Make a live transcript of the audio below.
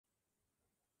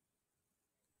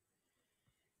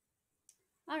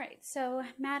All right, so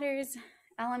matters,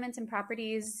 elements, and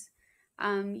properties.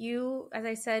 You, as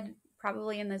I said,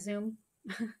 probably in the Zoom.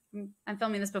 I'm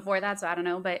filming this before that, so I don't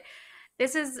know, but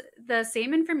this is the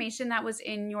same information that was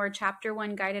in your chapter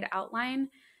one guided outline.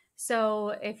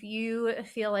 So if you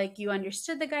feel like you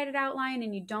understood the guided outline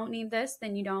and you don't need this,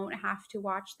 then you don't have to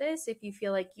watch this. If you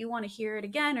feel like you want to hear it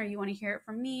again, or you want to hear it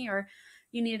from me, or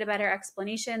you needed a better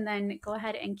explanation, then go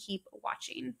ahead and keep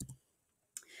watching.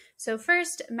 So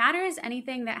first, matter is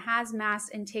anything that has mass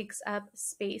and takes up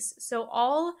space. So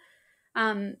all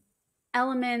um,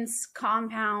 elements,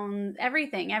 compounds,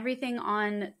 everything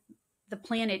on the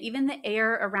planet, even the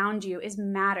air around you is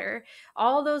matter.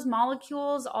 All those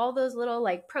molecules, all those little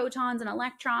like protons and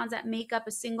electrons that make up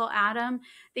a single atom,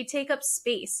 they take up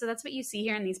space. So that's what you see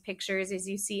here in these pictures is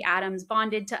you see atoms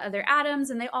bonded to other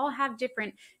atoms, and they all have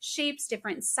different shapes,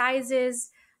 different sizes,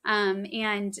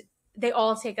 and they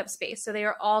all take up space. So they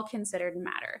are all considered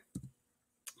matter.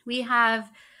 We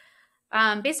have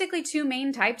basically two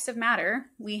main types of matter.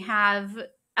 We have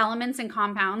elements and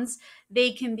compounds.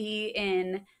 They can be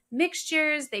in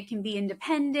mixtures, they can be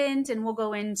independent, and we'll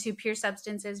go into pure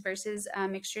substances versus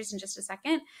mixtures in just a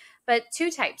second. But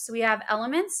two types. We have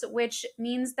elements, which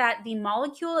means that the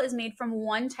molecule is made from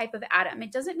one type of atom.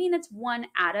 It doesn't mean it's one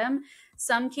atom.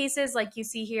 Some cases, like you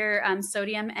see here,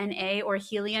 sodium Na or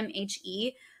helium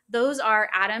He, those are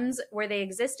atoms where they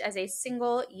exist as a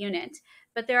single unit.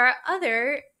 But there are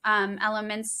other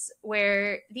elements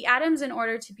where the atoms, in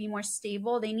order to be more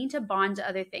stable, they need to bond to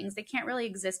other things. They can't really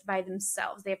exist by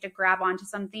themselves. They have to grab onto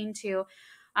something to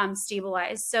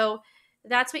stabilize. So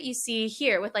that's what you see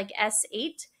here with like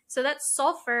S8. So that's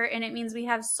sulfur, and it means we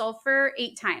have sulfur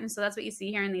 8 times. So that's what you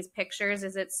see here in these pictures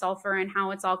is it's sulfur and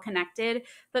how it's all connected.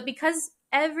 But because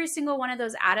every single one of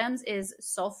those atoms is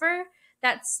sulfur,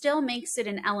 that still makes it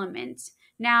an element.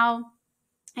 Now,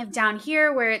 if down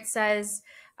here where it says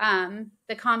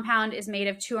the compound is made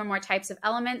of 2 or more types of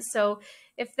elements, so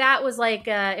if that was like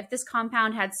if this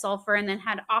compound had sulfur and then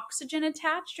had oxygen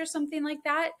attached or something like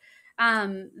that,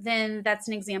 then that's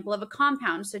an example of a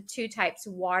compound. So 2 types.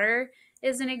 Water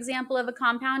is an example of a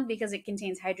compound because it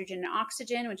contains hydrogen and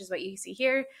oxygen, which is what you see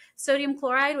here. Sodium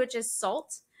chloride, which is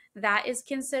salt, that is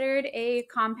considered a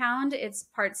compound. It's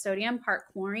part sodium, part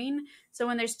chlorine. So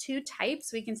when there's 2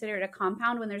 types, we consider it a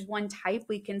compound. When there's 1 type,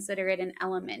 we consider it an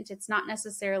element. It's not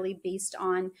necessarily based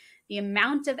on the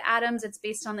amount of atoms, it's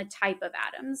based on the type of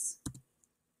atoms.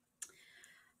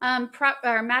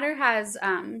 Matter has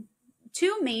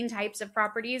 2 main types of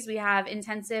properties. We have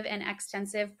intensive and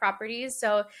extensive properties.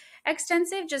 So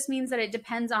extensive just means that it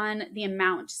depends on the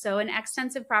amount. So an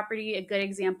extensive property, a good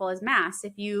example is mass.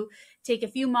 If you take a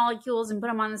few molecules and put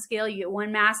them on the scale, you get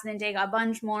 1 mass, and then take a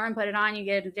bunch more and put it on, you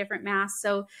get a different mass.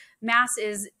 So mass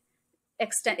is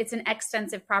it's an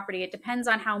extensive property. It depends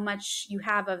on how much you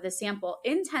have of the sample.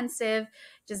 Intensive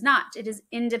does not. It is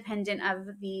independent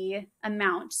of the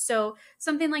amount. So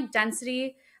something like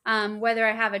density, whether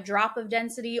I have a drop of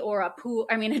density or a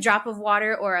drop of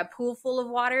water or a pool full of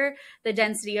water, the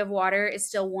density of water is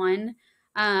still 1.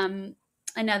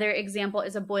 Another example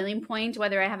is a boiling point.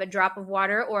 Whether I have a drop of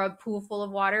water or a pool full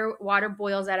of water, water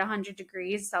boils at 100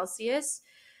 degrees Celsius.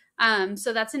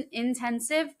 So that's an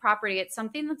intensive property. It's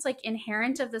something that's like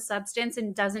inherent of the substance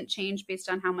and doesn't change based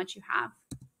on how much you have.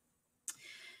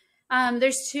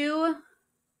 There's 2,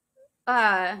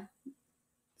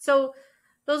 so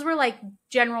those were like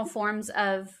general forms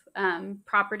of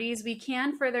properties. We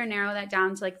can further narrow that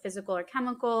down to like physical or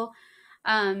chemical.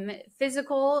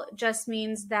 Physical just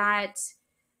means that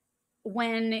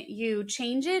when you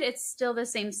change it, it's still the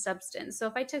same substance. So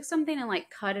if I took something and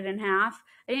like cut it in half,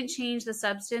 I didn't change the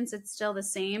substance, it's still the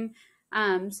same.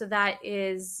 So that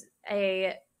is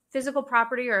a physical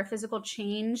property or a physical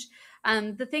change.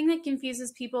 The thing that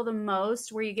confuses people the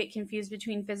most, where you get confused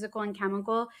between physical and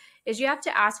chemical, is you have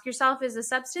to ask yourself, is the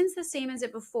substance the same as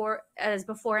before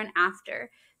and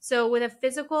after? So with a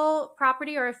physical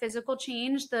property or a physical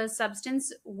change, the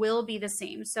substance will be the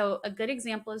same. So a good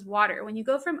example is water. When you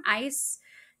go from ice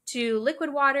to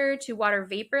liquid water to water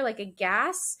vapor, like a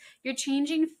gas, you're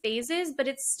changing phases, but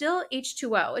it's still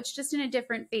H2O. It's just in a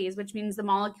different phase, which means the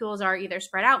molecules are either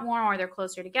spread out more or they're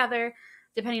closer together,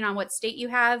 depending on what state you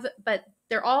have, but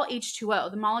they're all H2O.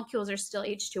 The molecules are still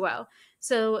H2O.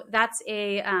 So that's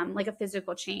like a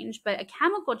physical change. But a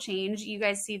chemical change, you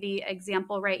guys see the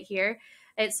example right here.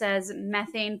 It says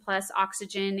methane plus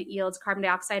oxygen yields carbon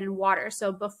dioxide and water.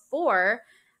 So before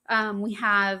we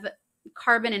have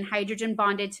carbon and hydrogen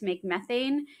bonded to make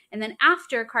methane. And then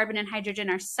after, carbon and hydrogen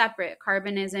are separate.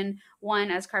 Carbon is in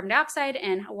one as carbon dioxide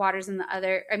and water's in the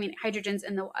other, hydrogen's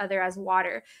in the other as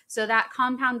water. So that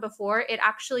compound before, it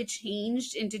actually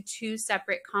changed into two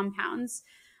separate compounds.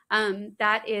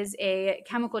 That is a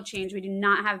chemical change. We do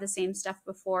not have the same stuff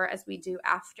before as we do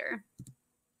after.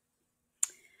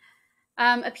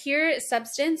 A pure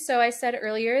substance. So I said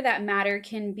earlier that matter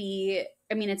can be,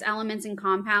 it's elements and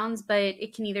compounds, but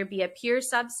it can either be a pure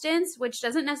substance, which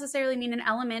doesn't necessarily mean an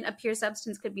element. A pure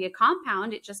substance could be a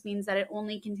compound. It just means that it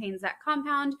only contains that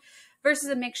compound, versus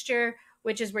a mixture,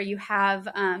 which is where you have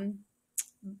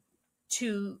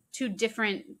two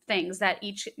different things that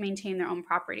each maintain their own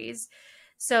properties.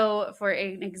 So for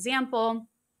an example,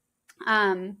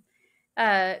 pure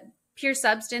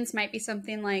substance might be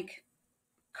something like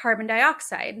carbon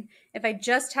dioxide. If I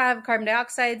just have carbon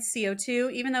dioxide,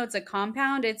 CO2, even though it's a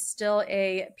compound, it's still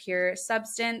a pure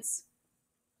substance.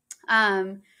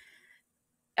 If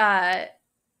I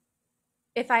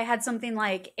had something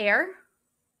like air,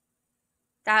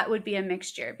 that would be a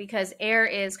mixture, because air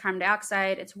is carbon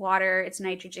dioxide, it's water, it's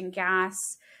nitrogen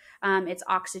gas, it's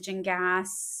oxygen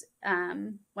gas.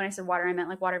 When I said water, I meant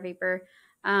like water vapor.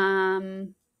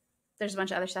 There's a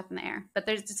bunch of other stuff in the air, but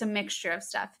it's a mixture of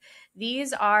stuff.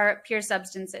 These are pure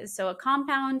substances. So a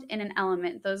compound and an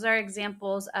element, those are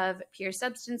examples of pure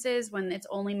substances when it's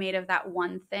only made of that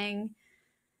one thing.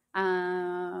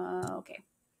 Okay.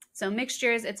 So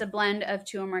mixtures, it's a blend of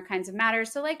two or more kinds of matter.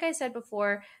 So like I said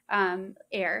before,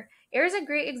 air. Air is a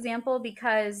great example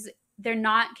because they're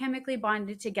not chemically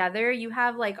bonded together. You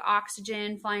have like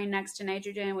oxygen flying next to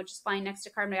nitrogen, which is flying next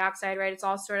to carbon dioxide, right? It's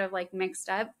all sort of like mixed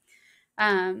up.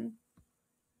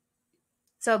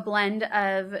 So a blend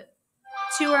of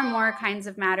two or more kinds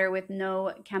of matter with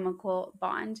no chemical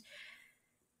bond.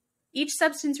 Each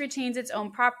substance retains its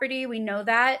own property. We know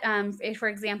that. If, for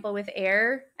example, with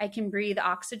air, I can breathe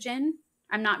oxygen.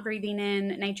 I'm not breathing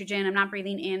in nitrogen. I'm not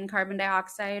breathing in carbon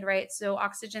dioxide, right? So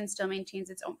oxygen still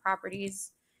maintains its own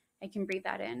properties. I can breathe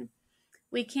that in.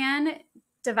 We can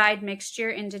divide mixture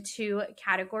into two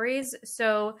categories.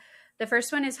 So the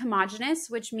first one is homogeneous,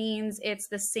 which means it's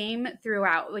the same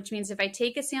throughout, which means if I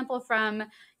take a sample from,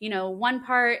 one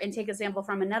part and take a sample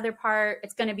from another part,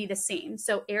 it's going to be the same.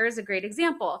 So air is a great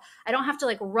example. I don't have to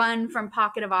like run from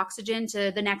pocket of oxygen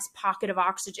to the next pocket of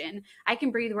oxygen. I can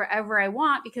breathe wherever I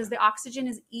want because the oxygen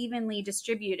is evenly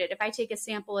distributed. If I take a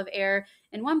sample of air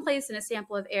in one place and a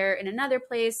sample of air in another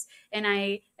place, and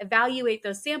I evaluate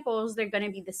those samples, they're going to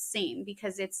be the same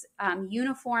because it's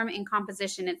uniform in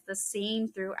composition. It's the same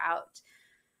throughout.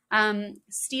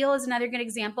 Steel is another good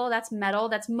example. That's metal.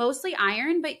 That's mostly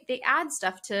iron, but they add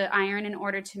stuff to iron in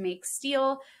order to make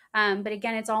steel. But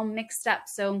again, it's all mixed up.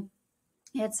 So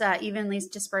it's evenly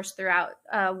dispersed throughout.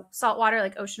 Salt water,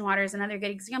 like ocean water, is another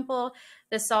good example.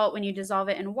 The salt, when you dissolve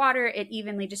it in water, it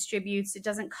evenly distributes. It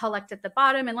doesn't collect at the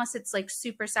bottom unless it's like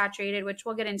super saturated, which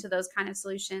we'll get into those kind of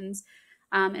solutions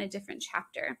in a different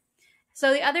chapter.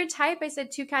 So the other type, I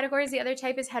said two categories. The other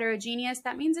type is heterogeneous.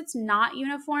 That means it's not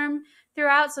uniform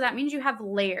throughout. So that means you have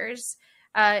layers.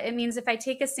 It means if I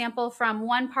take a sample from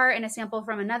one part and a sample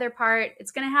from another part,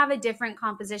 it's going to have a different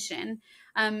composition.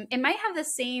 It might have the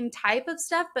same type of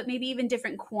stuff, but maybe even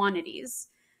different quantities.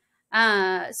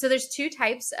 So there's two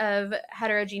types of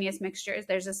heterogeneous mixtures.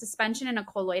 There's a suspension and a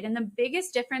colloid. And the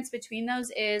biggest difference between those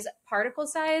is particle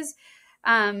size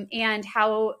and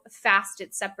how fast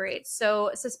it separates.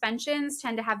 So suspensions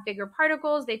tend to have bigger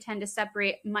particles. They tend to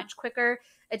separate much quicker.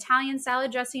 Italian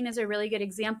salad dressing is a really good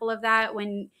example of that.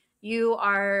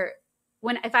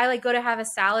 If I like go to have a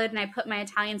salad and I put my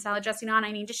Italian salad dressing on,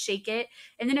 I need to shake it.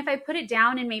 And then if I put it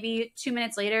down and maybe 2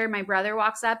 minutes later, my brother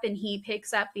walks up and he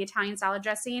picks up the Italian salad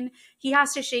dressing, he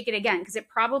has to shake it again because it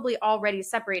probably already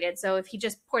separated. So if he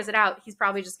just pours it out, he's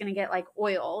probably just going to get like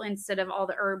oil instead of all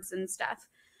the herbs and stuff.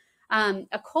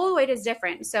 A colloid is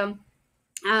different. So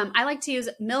I like to use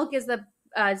milk is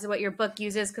what your book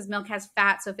uses because milk has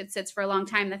fat. So if it sits for a long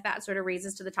time, the fat sort of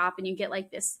raises to the top and you get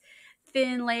like this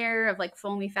thin layer of like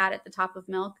foamy fat at the top of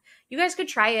milk. You guys could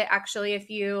try it actually. If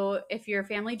your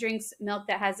family drinks milk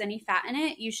that has any fat in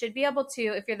it, you should be able to,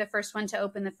 if you're the first one to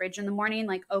open the fridge in the morning,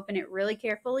 like open it really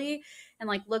carefully and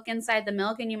like look inside the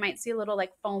milk and you might see a little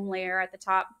like foam layer at the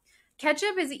top.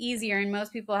 Ketchup is easier and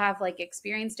most people have like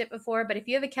experienced it before, but if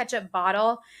you have a ketchup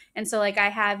bottle and so like I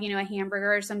have, a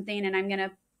hamburger or something and I'm going to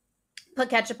put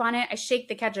ketchup on it, I shake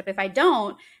the ketchup. If I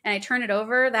don't and I turn it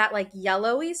over, that like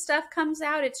yellowy stuff comes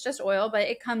out. It's just oil, but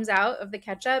it comes out of the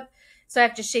ketchup. So I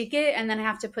have to shake it and then I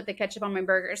have to put the ketchup on my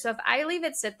burger. So if I leave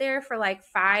it sit there for like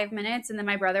 5 minutes and then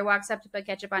my brother walks up to put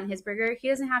ketchup on his burger, he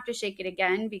doesn't have to shake it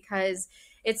again because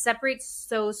it separates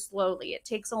so slowly. It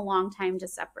takes a long time to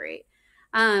separate.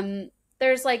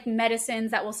 There's like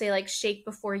medicines that will say like shake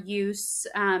before use.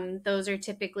 Those are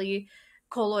typically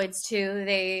colloids too.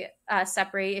 They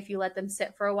separate if you let them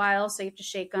sit for a while, so you have to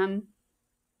shake them.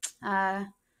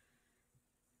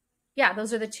 Yeah,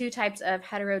 those are the two types of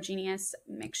heterogeneous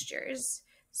mixtures.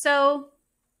 So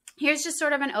here's just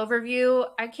sort of an overview.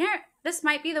 This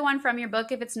might be the one from your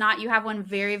book. If it's not, you have one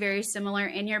very, very similar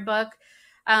in your book.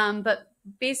 But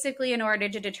basically, in order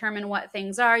to determine what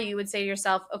things are, you would say to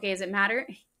yourself, okay, does it matter?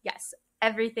 Yes,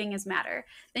 everything is matter.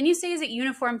 Then you say, is it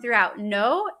uniform throughout?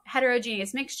 No,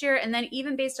 heterogeneous mixture. And then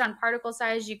even based on particle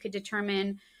size, you could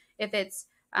determine if it's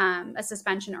a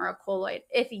suspension or a colloid.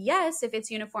 If yes, if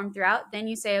it's uniform throughout, then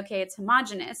you say, okay, it's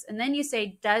homogeneous. And then you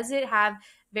say, does it have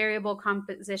variable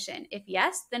composition? If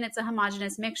yes, then it's a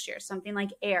homogeneous mixture, something like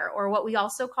air, or what we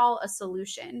also call a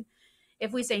solution.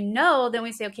 If we say no, then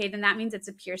we say, okay, then that means it's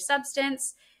a pure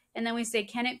substance. And then we say,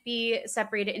 can it be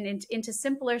separated into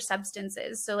simpler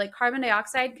substances? So like carbon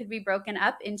dioxide could be broken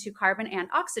up into carbon and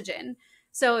oxygen.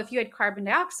 So if you had carbon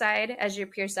dioxide as your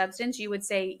pure substance, you would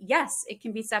say, yes, it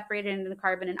can be separated into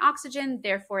carbon and oxygen,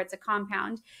 therefore it's a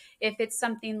compound. If it's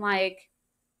something like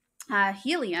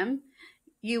helium,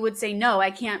 you would say, no,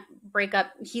 I can't break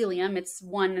up helium. It's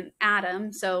one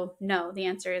atom. So no, the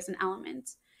answer is an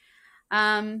element.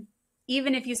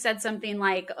 Even if you said something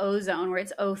like ozone, where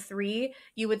it's O3,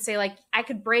 you would say like, I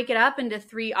could break it up into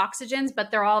 3 oxygens,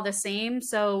 but they're all the same.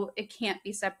 So it can't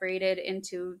be separated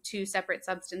into 2 separate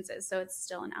substances. So it's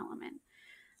still an element.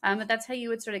 But that's how you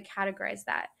would sort of categorize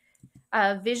that.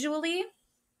 Visually,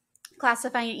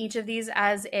 classifying each of these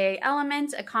as an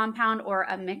element, a compound, or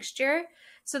a mixture.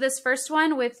 So this first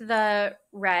one with the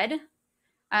red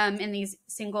in these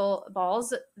single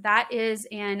balls, that is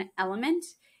an element.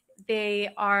 They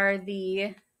are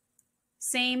the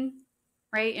same,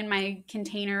 right, in my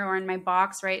container or in my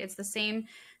box, right? It's the same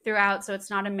throughout, so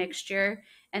it's not a mixture.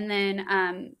 And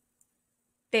then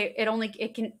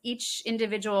each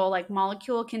individual like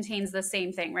molecule contains the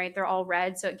same thing, right? They're all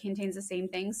red, so it contains the same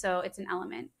thing, so it's an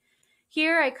element.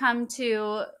 Here I come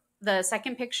to the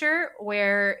second picture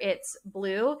where it's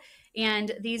blue,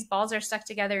 and these balls are stuck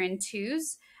together in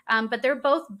 2s. But they're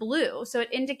both blue. So it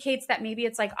indicates that maybe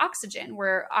it's like oxygen,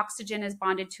 where oxygen is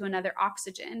bonded to another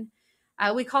oxygen.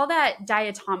 We call that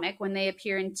diatomic when they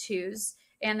appear in 2s.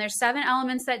 And there's 7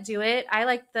 elements that do it. I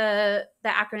like the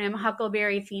acronym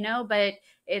Huckleberry Fino, but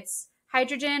it's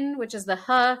hydrogen, which is the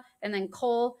H, and then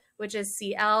coal, which is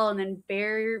Cl, and then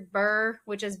Bur,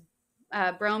 which is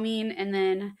bromine, and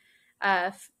then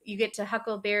you get to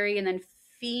Huckleberry, and then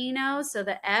Pheno, so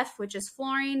the F, which is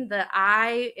fluorine, the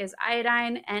I is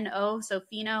iodine, NO, so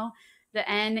pheno, the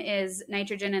N is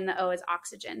nitrogen, and the O is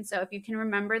oxygen. So if you can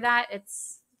remember that,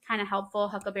 it's kind of helpful,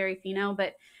 Huckleberry Fino.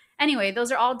 But anyway,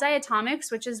 those are all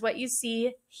diatomics, which is what you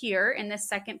see here in this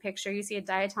second picture. You see a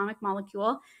diatomic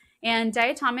molecule, and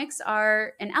diatomics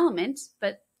are an element,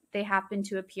 but they happen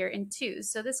to appear in 2s.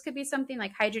 So this could be something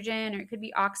like hydrogen, or it could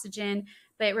be oxygen,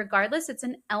 but regardless, it's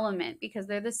an element because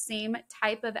they're the same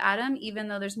type of atom, even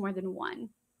though there's more than one.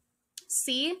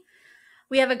 C,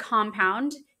 we have a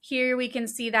compound. Here we can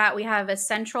see that we have a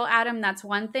central atom, that's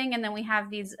one thing, and then we have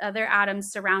these other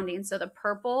atoms surrounding. So the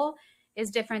purple is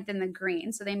different than the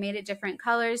green. So they made it different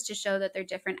colors to show that they're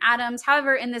different atoms.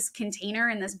 However, in this container,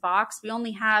 in this box, we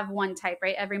only have one type,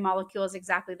 right? Every molecule is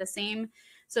exactly the same.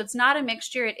 So it's not a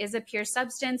mixture, it is a pure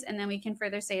substance, and then we can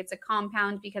further say it's a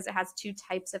compound because it has 2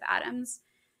 types of atoms.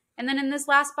 And then in this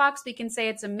last box, we can say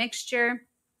it's a mixture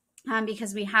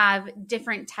because we have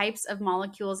different types of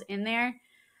molecules in there.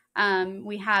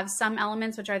 We have some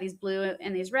elements, which are these blue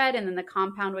and these red, and then the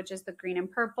compound, which is the green and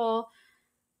purple.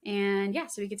 And yeah,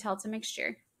 so we could tell it's a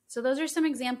mixture. So those are some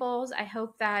examples. I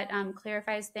hope that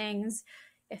clarifies things.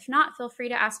 If not, feel free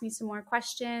to ask me some more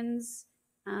questions.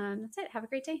 That's it. Have a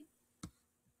great day.